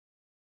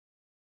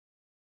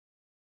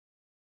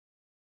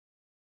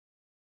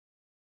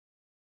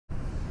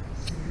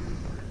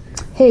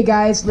Hey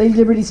guys,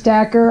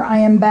 LadyLibertyStacker, I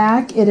am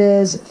back. It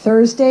is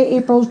Thursday,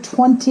 April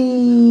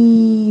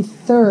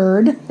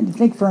 23rd. I had to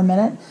think for a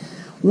minute.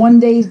 One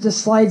day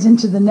just slides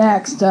into the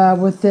next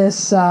with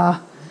this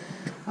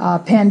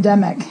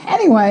pandemic.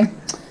 Anyway,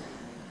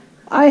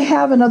 I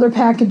have another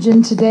package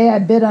in today. I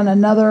bid on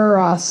another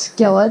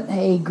Skillet,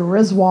 a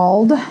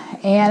Griswold,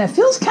 and it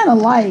feels kind of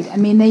light. I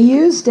mean, they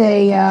used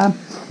a,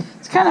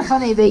 it's kind of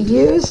funny, they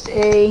used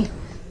a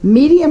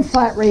medium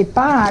flat rate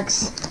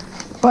box,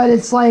 but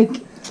it's like,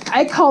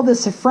 I call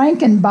this a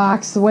Franken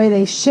box the way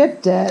they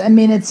shipped it. I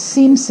mean, it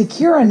seems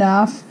secure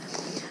enough,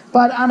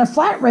 but on a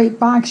flat rate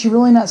box, you're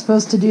really not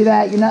supposed to do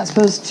that. You're not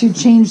supposed to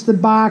change the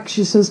box.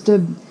 You're supposed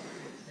to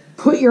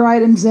put your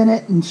items in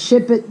it and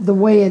ship it the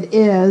way it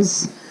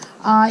is.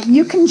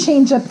 You can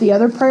change up the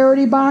other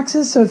priority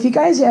boxes. So if you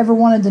guys ever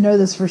wanted to know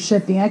this for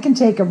shipping, I can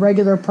take a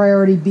regular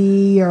priority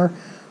B or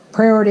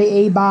priority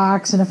A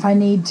box, and if I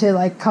need to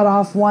like cut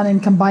off one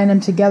and combine them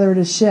together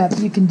to ship,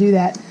 you can do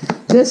that.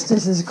 This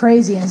is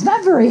crazy, and it's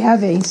not very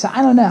heavy, so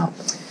I don't know.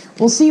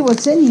 We'll see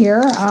what's in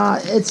here.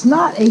 It's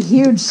not a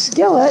huge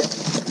skillet.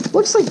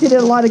 Looks like they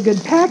did a lot of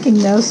good packing,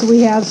 though, so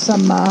we have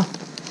some,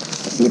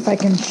 let's see if I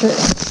can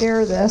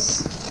share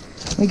this.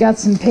 We got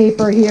some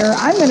paper here.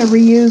 I'm going to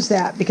reuse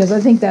that because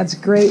I think that's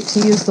great to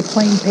use the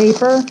plain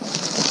paper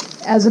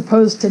as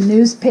opposed to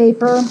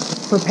newspaper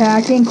for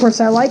packing. Of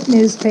course, I like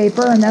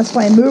newspaper, and that's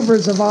why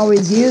movers have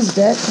always used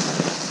it.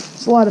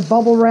 There's a lot of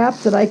bubble wrap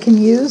that I can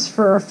use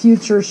for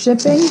future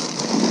shipping.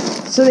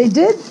 So they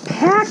did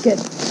pack it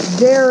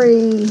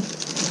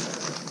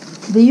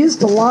they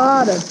used a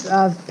lot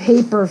of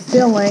paper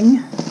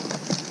filling.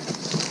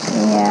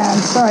 And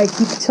sorry, I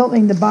keep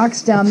tilting the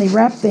box down. They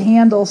wrapped the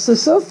handle.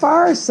 So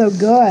far, so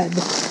good.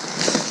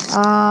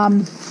 I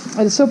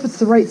just hope it's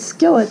the right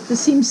skillet. This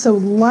seems so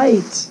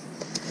light.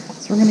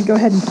 So we're going to go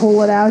ahead and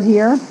pull it out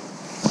here.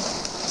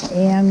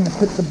 And I'm going to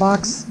put the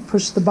box,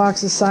 push the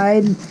box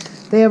aside.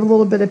 They have a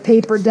little bit of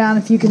paper down.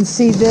 If you can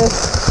see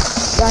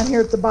this down here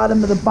at the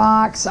bottom of the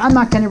box. I'm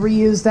not going to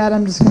reuse that.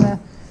 I'm just going to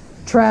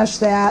trash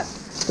that.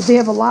 But they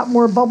have a lot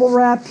more bubble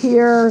wrap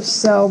here.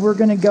 So we're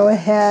going to go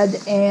ahead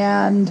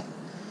and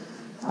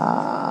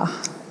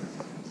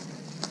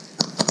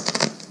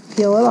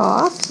peel it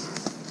off.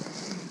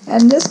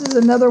 And this is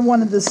another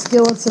one of the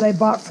skillets that I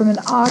bought from an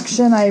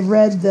auction. I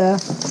read the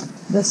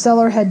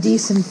seller had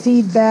decent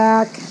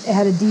feedback. It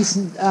had a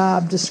decent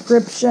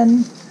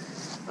description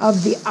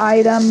of the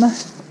item.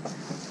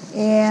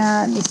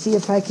 And let me see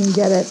if I can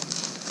get it,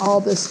 all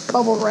this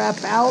bubble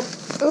wrap out.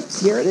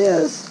 Oops, here it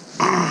is.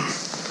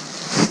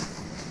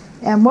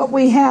 And what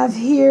we have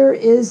here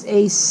is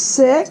a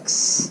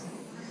 6.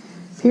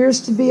 Appears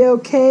to be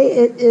okay.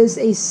 It is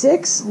a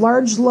 6,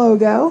 large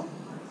logo.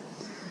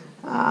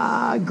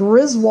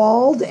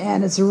 Griswold,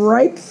 and it's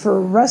ripe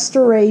for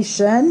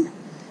restoration.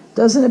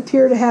 Doesn't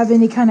appear to have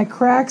any kind of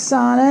cracks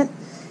on it.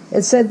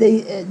 It said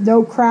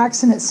no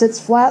cracks and it sits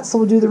flat, so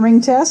we'll do the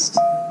ring test.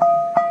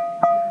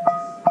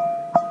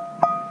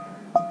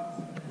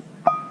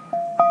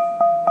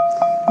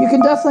 You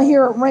can definitely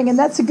hear it ring, and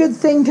that's a good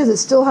thing because it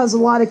still has a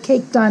lot of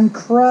caked on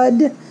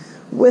crud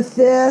with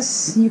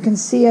this. You can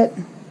see it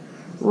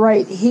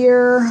right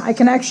here. I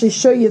can actually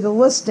show you the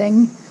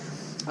listing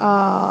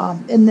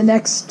in the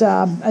next,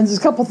 and there's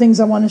a couple things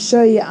I want to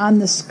show you on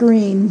the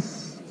screen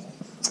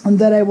and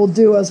that I will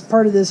do as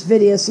part of this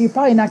video. So you're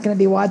probably not going to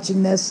be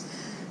watching this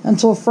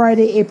until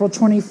Friday, April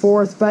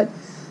 24th, but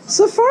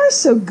so far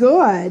so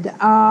good.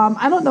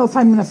 I don't know if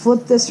I'm going to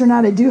flip this or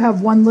not. I do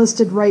have one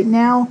listed right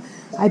now.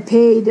 I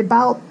paid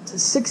about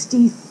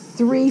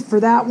 $63 for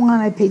that one.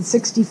 I paid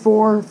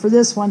 $64 for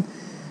this one.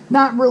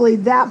 Not really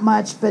that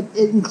much, but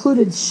it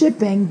included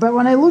shipping. But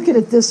when I look at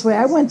it this way,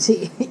 I went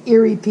to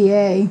Erie,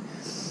 PA,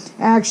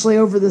 actually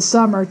over the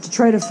summer to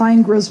try to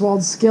find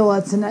Griswold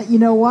skillets. And you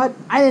know what?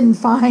 I didn't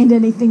find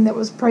anything that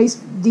was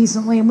priced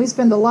decently. And we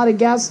spend a lot of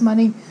gas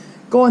money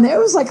going there. It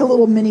was like a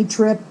little mini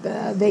trip,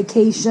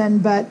 vacation.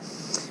 But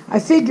I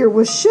figure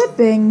with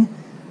shipping,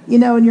 you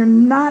know, and you're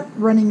not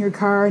running your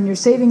car and you're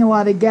saving a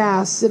lot of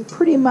gas, it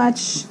pretty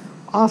much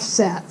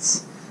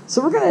offsets.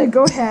 So we're going to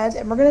go ahead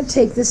and we're going to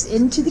take this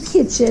into the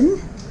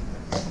kitchen,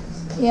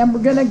 and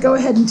we're going to go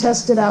ahead and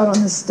test it out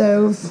on the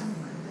stove.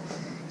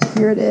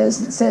 Here it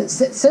is. It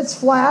says it sits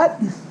flat.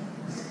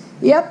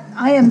 Yep,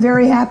 I am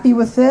very happy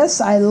with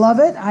this. I love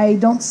it. I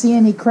don't see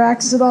any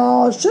cracks at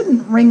all. It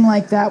shouldn't ring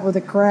like that with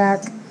a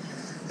crack.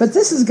 But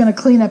this is going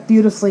to clean up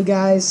beautifully,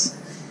 guys.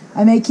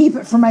 I may keep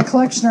it for my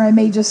collection, or I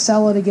may just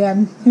sell it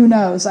again. Who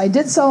knows? I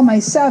did sell my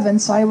 7,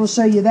 so I will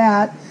show you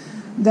that.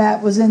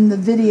 That was in the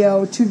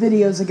video 2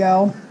 videos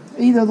ago.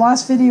 Either the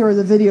last video or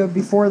the video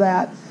before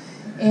that.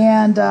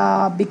 And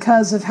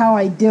because of how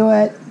I do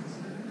it,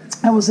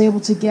 I was able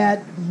to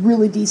get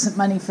really decent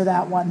money for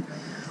that one.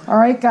 All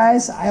right,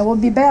 guys, I will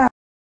be back.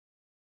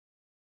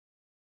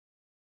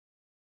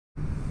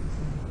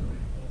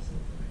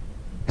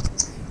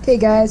 Okay,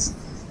 guys,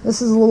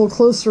 this is a little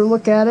closer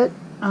look at it.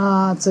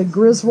 It's a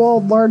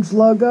Griswold large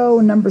logo,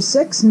 number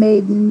 6,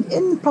 made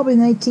in probably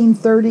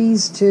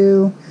 1930s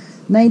to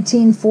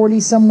 1940,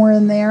 somewhere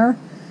in there.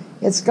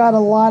 It's got a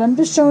lot, I'm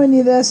just showing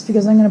you this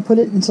because I'm going to put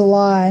it into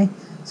lye.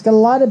 It's got a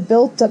lot of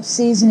built up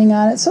seasoning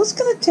on it, so it's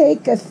going to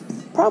take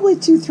probably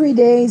 2-3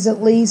 days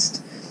at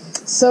least,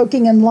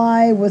 soaking in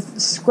lye with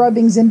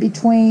scrubbings in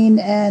between,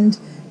 and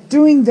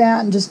doing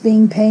that and just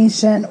being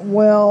patient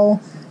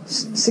will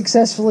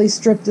successfully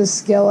strip this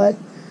skillet.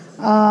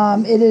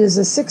 It is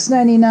a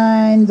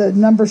 $6.99. The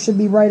number should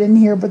be right in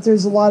here, but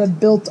there's a lot of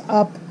built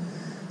up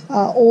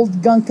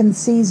old gunkin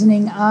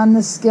seasoning on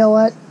the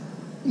skillet.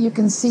 You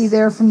can see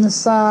there from the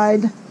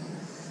side.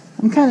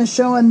 I'm kind of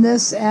showing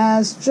this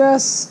as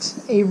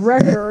just a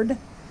record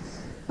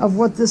of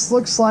what this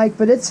looks like,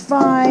 but it's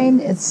fine.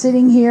 It's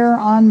sitting here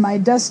on my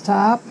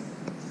desktop,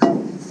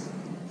 and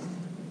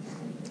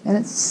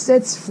it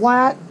sits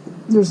flat.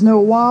 There's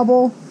no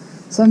wobble,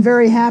 so I'm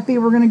very happy.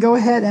 We're going to go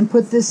ahead and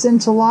put this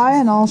into lye,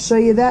 and I'll show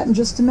you that in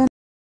just a minute.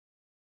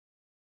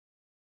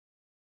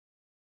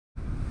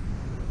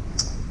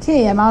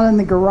 Okay, I'm out in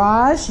the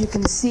garage. You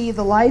can see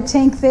the lye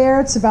tank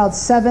there. It's about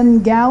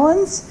 7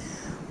 gallons,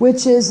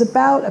 which is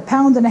about 1.5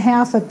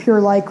 pounds of pure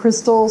lye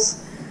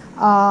crystals,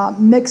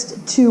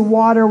 mixed to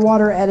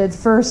water added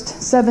first.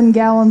 7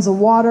 gallons of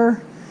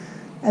water,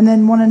 and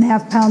then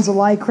 1.5 pounds of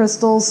lye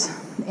crystals.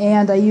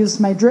 And I used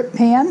my drip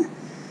pan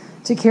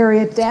to carry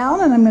it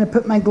down, and I'm going to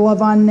put my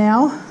glove on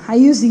now. I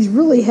use these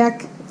really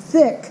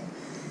thick,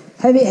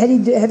 heavy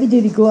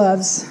duty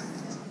gloves.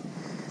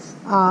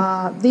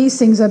 These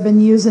things I've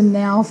been using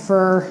now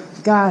for,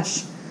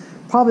 gosh,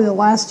 probably the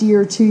last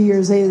year or 2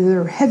 years.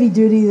 They're heavy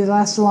duty, they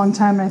last a long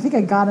time, and I think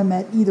I got them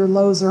at either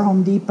Lowe's or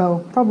Home Depot,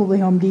 probably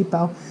Home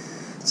Depot.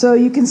 So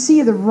you can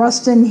see the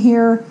rust in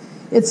here.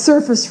 It's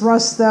surface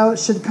rust though, it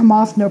should come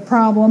off no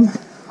problem,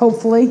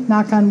 hopefully,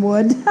 knock on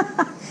wood.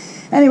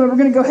 Anyway, we're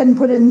going to go ahead and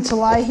put it into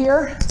lye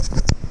here,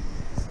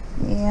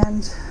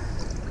 and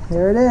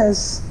there it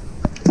is.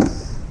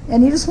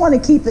 And you just want to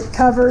keep it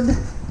covered,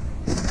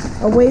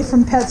 away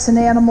from pets and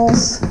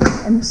animals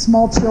and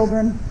small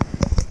children.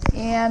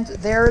 And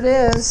there it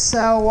is.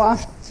 So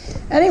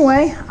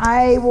anyway,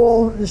 I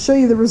will show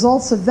you the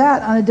results of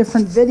that on a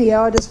different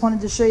video. I just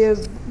wanted to show you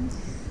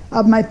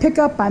of my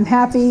pickup. I'm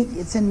happy.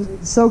 It's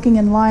soaking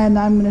in lye, and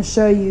I'm going to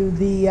show you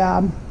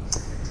the,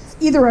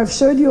 either I've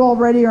showed you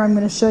already or I'm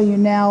going to show you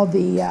now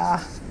the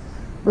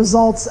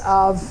results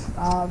of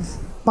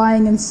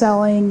buying and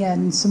selling,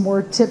 and some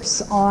more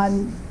tips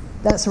on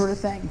that sort of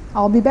thing.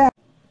 I'll be back.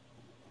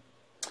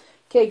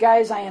 Okay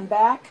guys, I am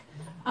back.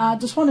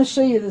 Just want to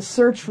show you the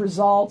search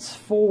results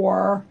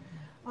for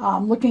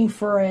looking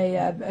for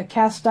a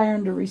cast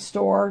iron to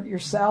restore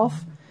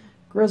yourself.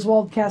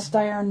 Griswold cast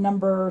iron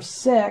number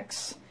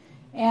 6.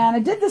 And I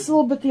did this a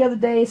little bit the other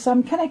day, so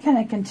I'm kind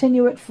of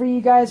continue it for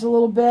you guys a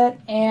little bit.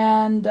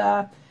 And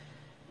I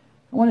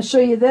want to show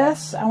you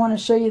this. I want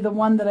to show you the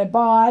one that I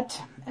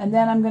bought, and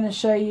then I'm going to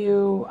show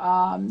you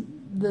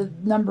the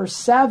number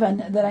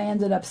 7 that I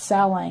ended up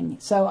selling.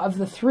 So of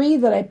the 3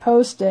 that I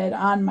posted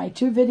on my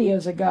 2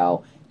 videos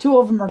ago, 2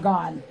 of them are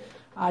gone.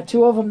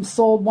 2 of them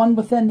sold, one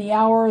within the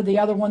hour, the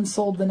other one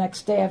sold the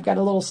next day. I've got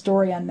a little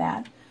story on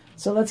that.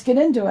 So let's get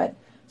into it.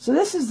 So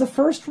this is the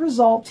first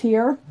result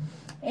here,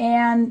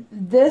 and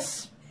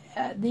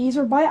these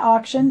are by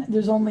auction.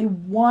 There's only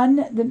one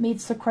that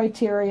meets the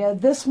criteria.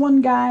 This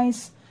one,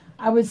 guys,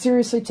 I would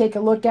seriously take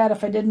a look at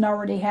if I didn't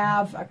already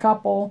have a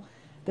couple.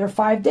 There are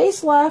 5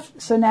 days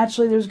left, so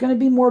naturally there's going to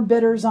be more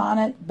bidders on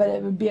it, but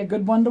it would be a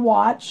good one to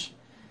watch.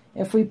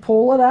 If we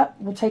pull it up,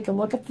 we'll take a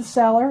look at the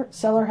seller.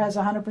 Seller has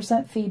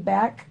 100%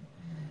 feedback.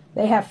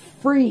 They have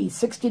free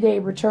 60-day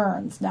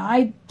returns. Now,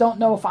 I don't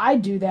know if I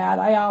do that.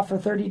 I offer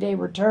 30-day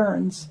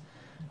returns.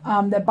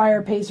 That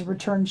buyer pays a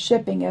return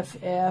shipping if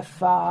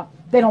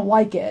they don't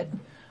like it.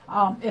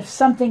 If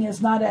something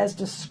is not as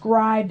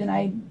described, and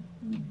I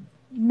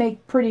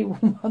make pretty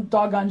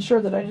doggone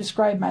sure that I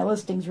describe my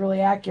listings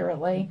really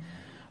accurately.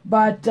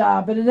 But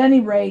at any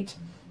rate,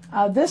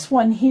 this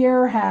one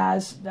here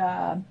has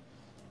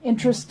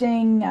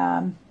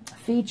interesting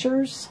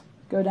features.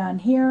 Go down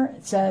here.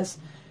 It says,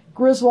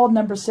 Griswold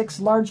number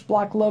 6 large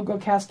block logo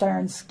cast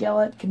iron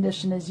skillet.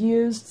 Condition is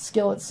used.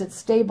 Skillet sits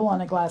stable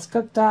on a glass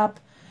cooktop.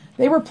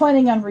 They were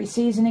planning on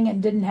reseasoning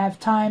and didn't have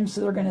time,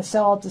 so they're going to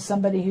sell it to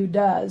somebody who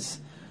does.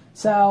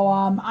 So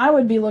I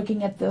would be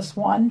looking at this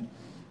one.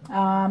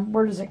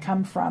 Where does it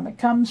come from? It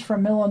comes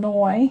from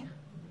Illinois.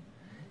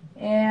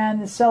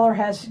 And the seller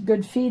has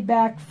good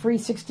feedback, free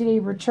 60-day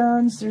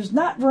returns. There's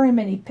not very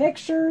many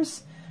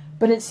pictures,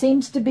 but it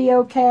seems to be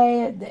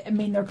okay. I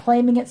mean, they're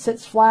claiming it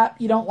sits flat.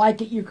 You don't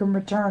like it, you can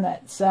return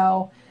it.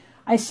 So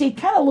I see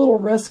kind of little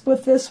risk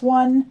with this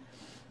one.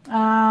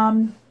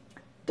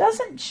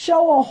 Doesn't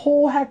show a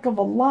whole heck of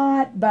a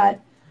lot,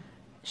 but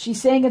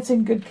she's saying it's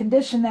in good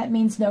condition. That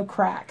means no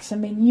cracks. I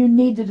mean, you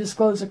need to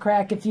disclose a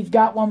crack. If you've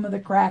got one with a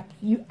crack,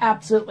 you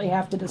absolutely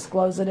have to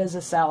disclose it as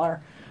a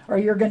seller, or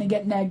you're going to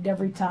get negged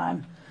every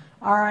time.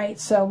 All right,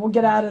 so we'll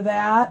get out of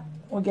that.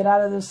 We'll get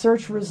out of the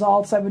search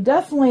results. I would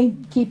definitely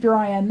keep your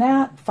eye on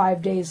that.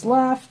 5 days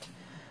left.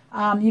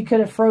 You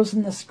could have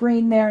frozen the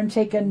screen there and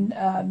taken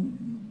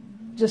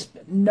just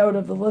note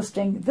of the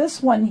listing.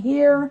 This one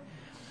here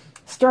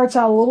Starts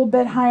out a little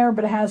bit higher,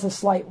 but it has a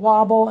slight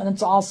wobble, and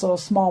it's also a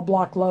small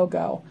block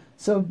logo.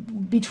 So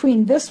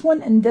between this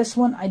one and this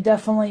one, I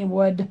definitely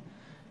would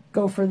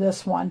go for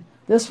this one.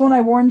 This one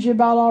I warned you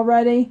about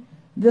already.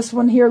 This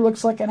one here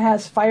looks like it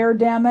has fire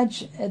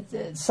damage.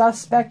 It's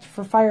suspect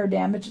for fire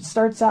damage. It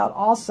starts out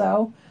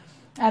also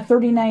at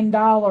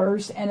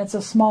 $39, and it's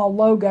a small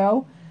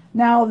logo.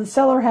 Now, the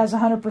seller has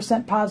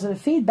 100% positive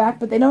feedback,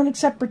 but they don't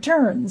accept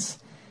returns.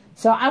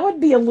 So I would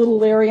be a little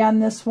leery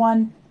on this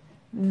one.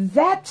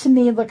 That, to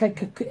me, looked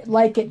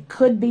like it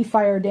could be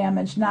fire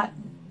damage, not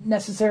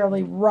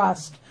necessarily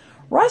rust.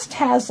 Rust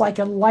has like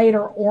a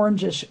lighter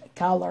orangish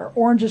color,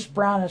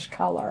 orangish-brownish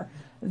color.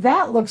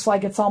 That looks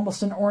like it's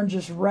almost an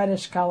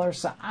orangish-reddish color,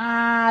 so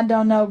I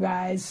don't know,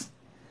 guys.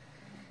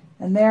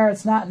 And there,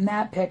 it's not in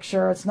that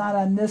picture. It's not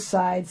on this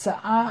side, so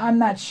I'm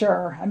not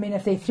sure. I mean,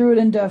 if they threw it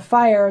into a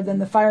fire, then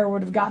the fire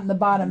would have gotten the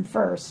bottom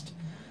first.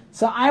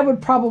 So I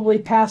would probably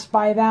pass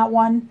by that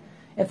one.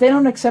 If they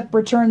don't accept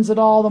returns at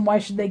all, then why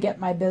should they get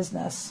my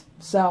business?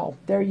 So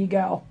there you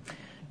go.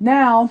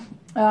 Now,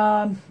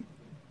 the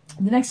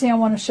next thing I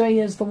want to show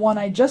you is the one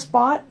I just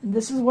bought.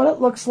 This is what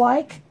it looks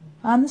like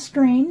on the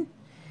screen.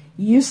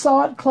 You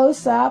saw it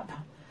close up.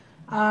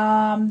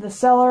 The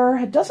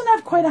seller doesn't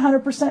have quite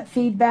 100%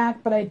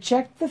 feedback, but I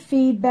checked the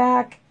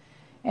feedback,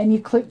 and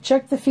you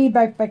check the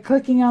feedback by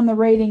clicking on the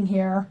rating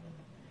here,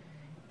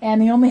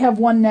 and they only have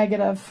one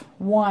negative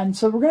one.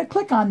 So we're going to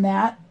click on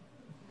that,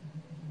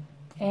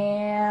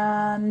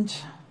 and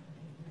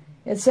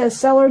it says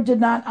seller did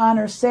not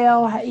honor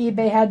sale.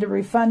 eBay had to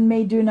refund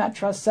me. Do not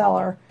trust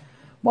seller.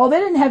 Well, they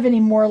didn't have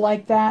any more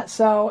like that,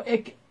 so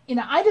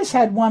I just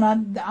had one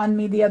on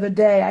me the other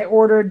day. I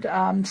ordered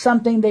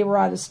something. They were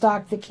out of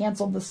stock. They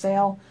canceled the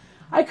sale.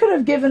 I could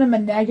have given them a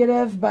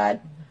negative,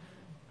 but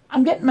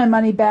I'm getting my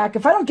money back.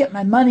 If I don't get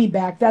my money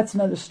back, that's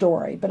another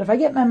story. But if I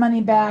get my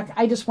money back,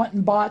 I just went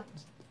and bought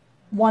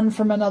one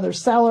from another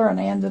seller, and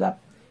I ended up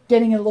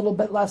getting it a little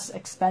bit less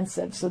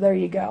expensive. So there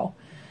you go.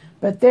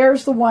 But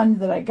there's the one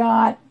that I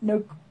got.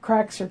 No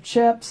cracks or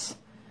chips.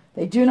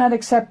 They do not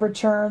accept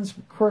returns.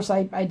 Of course,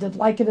 I did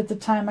like it at the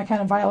time. I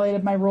kind of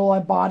violated my rule. I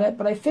bought it.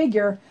 But I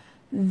figure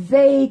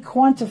they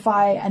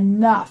quantify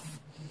enough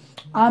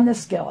on the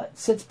skillet.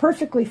 Sits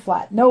perfectly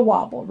flat. No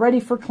wobble. Ready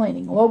for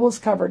cleaning. Labels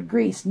covered.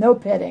 Grease. No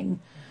pitting.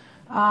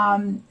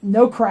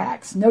 No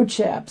cracks. No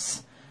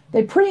chips.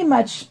 They pretty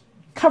much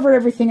covered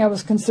everything I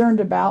was concerned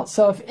about.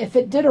 So if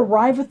it did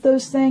arrive with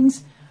those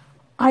things,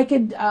 I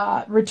could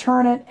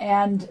return it,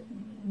 and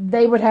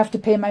they would have to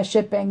pay my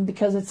shipping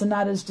because it's a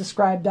not as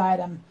described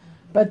item.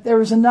 But there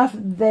was enough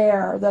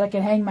there that I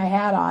could hang my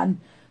hat on.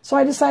 So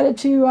I decided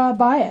to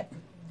buy it.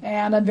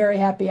 And I'm very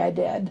happy I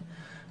did.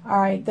 All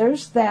right,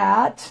 there's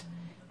that.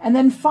 And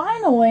then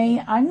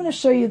finally, I'm going to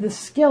show you the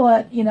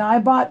skillet. I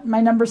bought my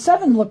number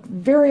 7. Looked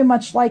very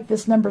much like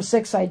this number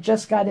 6 I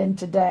just got in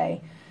today.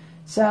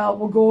 So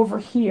we'll go over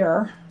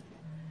here.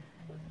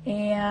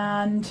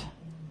 And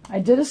I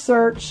did a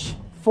search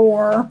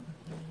for...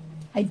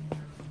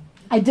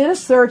 I did a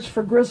search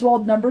for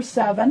Griswold number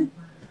 7,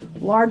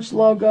 large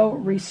logo,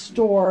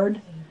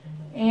 restored,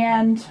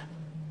 and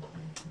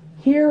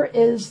here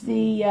is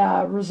the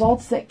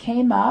results that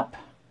came up.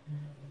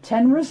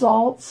 10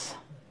 results.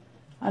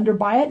 Under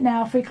Buy It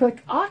Now, if we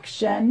click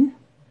Auction,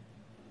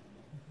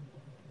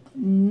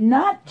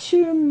 not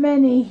too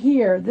many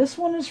here. This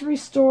one is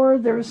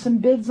restored. There was some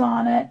bids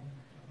on it.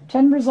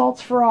 10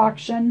 results for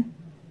auction.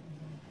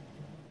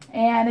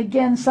 And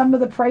again, some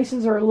of the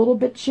prices are a little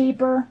bit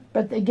cheaper,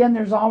 but again,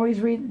 there's always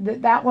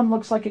that one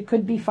looks like it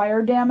could be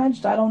fire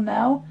damaged. I don't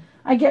know.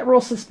 I get real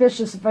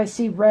suspicious if I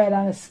see red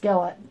on a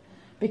skillet,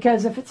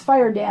 because if it's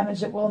fire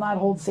damaged, it will not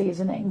hold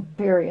seasoning,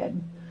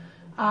 period.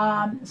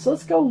 So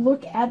let's go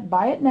look at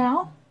Buy It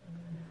Now.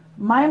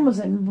 Mine was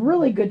in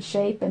really good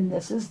shape, and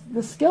this is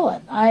the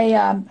skillet.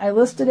 I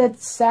listed it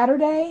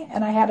Saturday,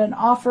 and I had an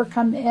offer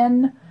come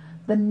in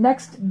the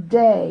next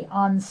day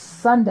on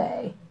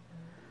Sunday.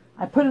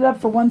 I put it up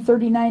for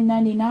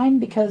 $139.99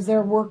 because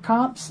there were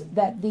comps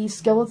that these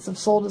skillets have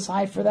sold as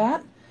high for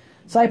that.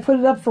 So I put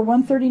it up for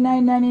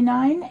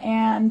 $139.99,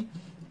 and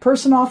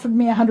person offered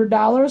me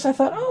 $100. I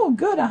thought, oh,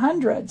 good,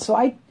 $100. So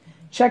I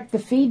checked the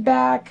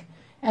feedback,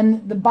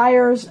 and the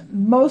buyer's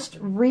most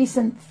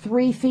recent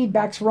 3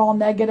 feedbacks were all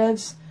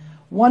negatives.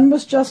 One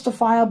was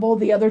justifiable,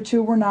 the other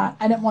 2 were not.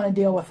 I didn't want to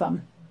deal with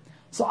them.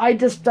 So I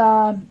just,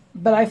 but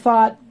I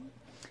thought,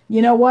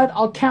 you know what,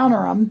 I'll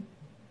counter them.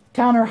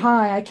 Counter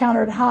high. I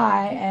countered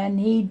high, and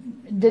he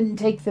didn't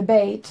take the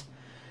bait.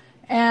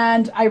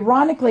 And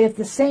ironically, at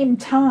the same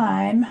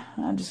time,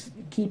 I'll just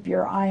keep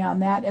your eye on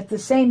that. At the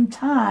same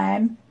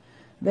time,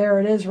 there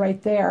it is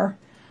right there.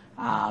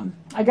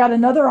 I got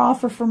another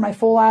offer for my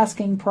full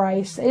asking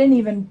price. They didn't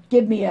even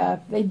give me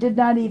they did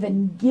not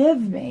even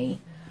give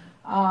me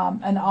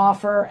an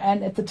offer.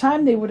 And at the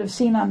time, they would have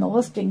seen on the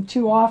listing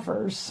 2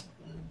 offers.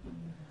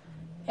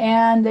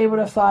 And they would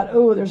have thought,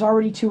 oh, there's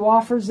already 2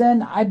 offers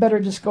in. I better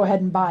just go ahead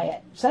and buy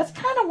it. So that's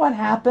kind of what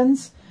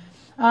happens.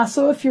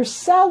 So if you're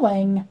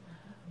selling,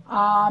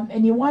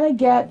 and you want to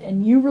get,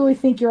 and you really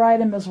think your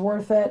item is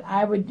worth it,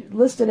 I would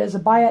list it as a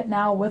buy it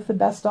now with the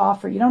best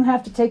offer. You don't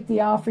have to take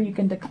the offer. You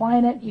can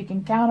decline it. You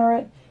can counter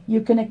it.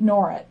 You can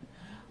ignore it.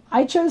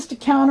 I chose to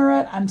counter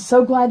it. I'm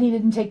so glad he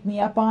didn't take me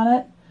up on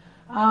it.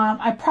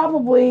 I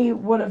probably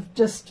would have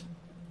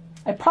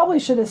I probably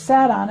should have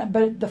sat on it,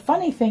 but the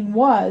funny thing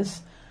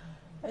was,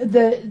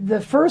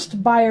 the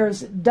first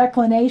buyer's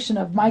declination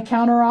of my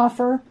counter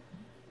offer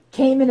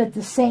came in at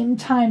the same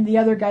time the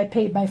other guy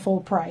paid my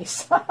full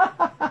price.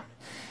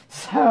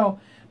 So,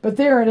 but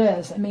there it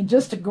is. I mean,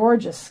 just a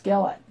gorgeous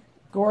skillet.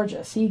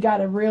 Gorgeous. He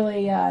got a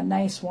really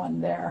nice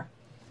one there.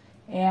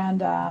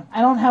 And I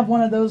don't have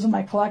one of those in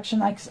my collection.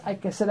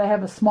 Like I said, I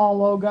have a small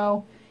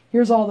logo.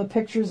 Here's all the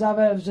pictures of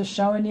it. I was just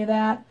showing you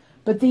that.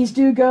 But these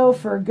do go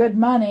for good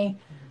money.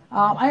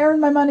 I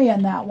earned my money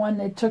on that one.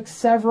 It took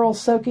several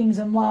soakings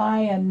in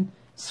lye and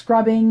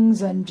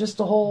scrubbings and just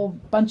a whole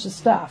bunch of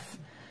stuff.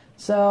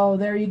 So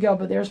there you go.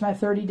 But there's my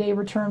 30-day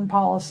return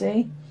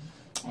policy.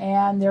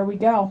 And there we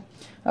go.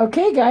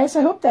 Okay, guys,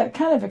 I hope that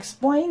kind of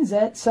explains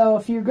it. So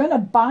if you're going to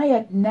buy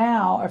it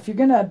now, or if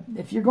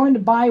you're going to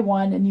buy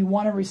one and you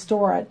want to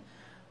restore it,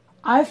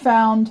 I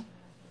found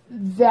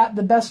that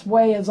the best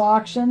way is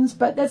auctions,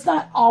 but that's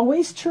not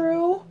always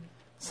true.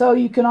 So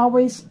you can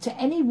always, to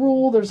any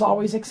rule, there's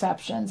always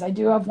exceptions. I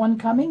do have one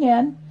coming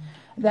in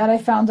that I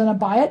found in a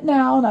buy it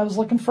now, and I was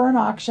looking for an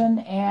auction,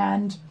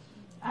 and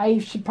I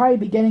should probably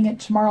be getting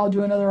it tomorrow. I'll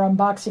do another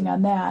unboxing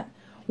on that.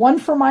 One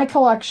for my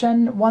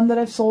collection, one that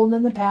I've sold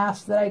in the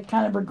past that I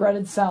kind of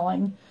regretted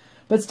selling.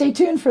 But stay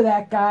tuned for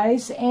that,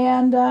 guys.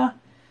 And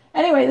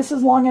anyway, this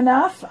is long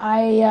enough.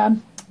 I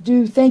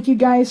do thank you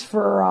guys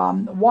for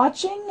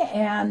watching,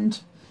 and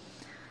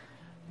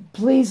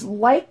please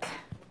like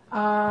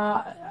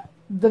the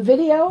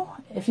video.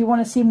 If you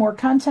want to see more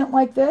content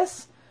like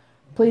this,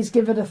 please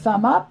give it a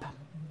thumb up.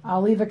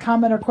 I'll leave a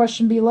comment or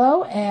question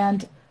below,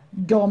 and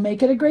go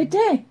make it a great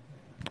day.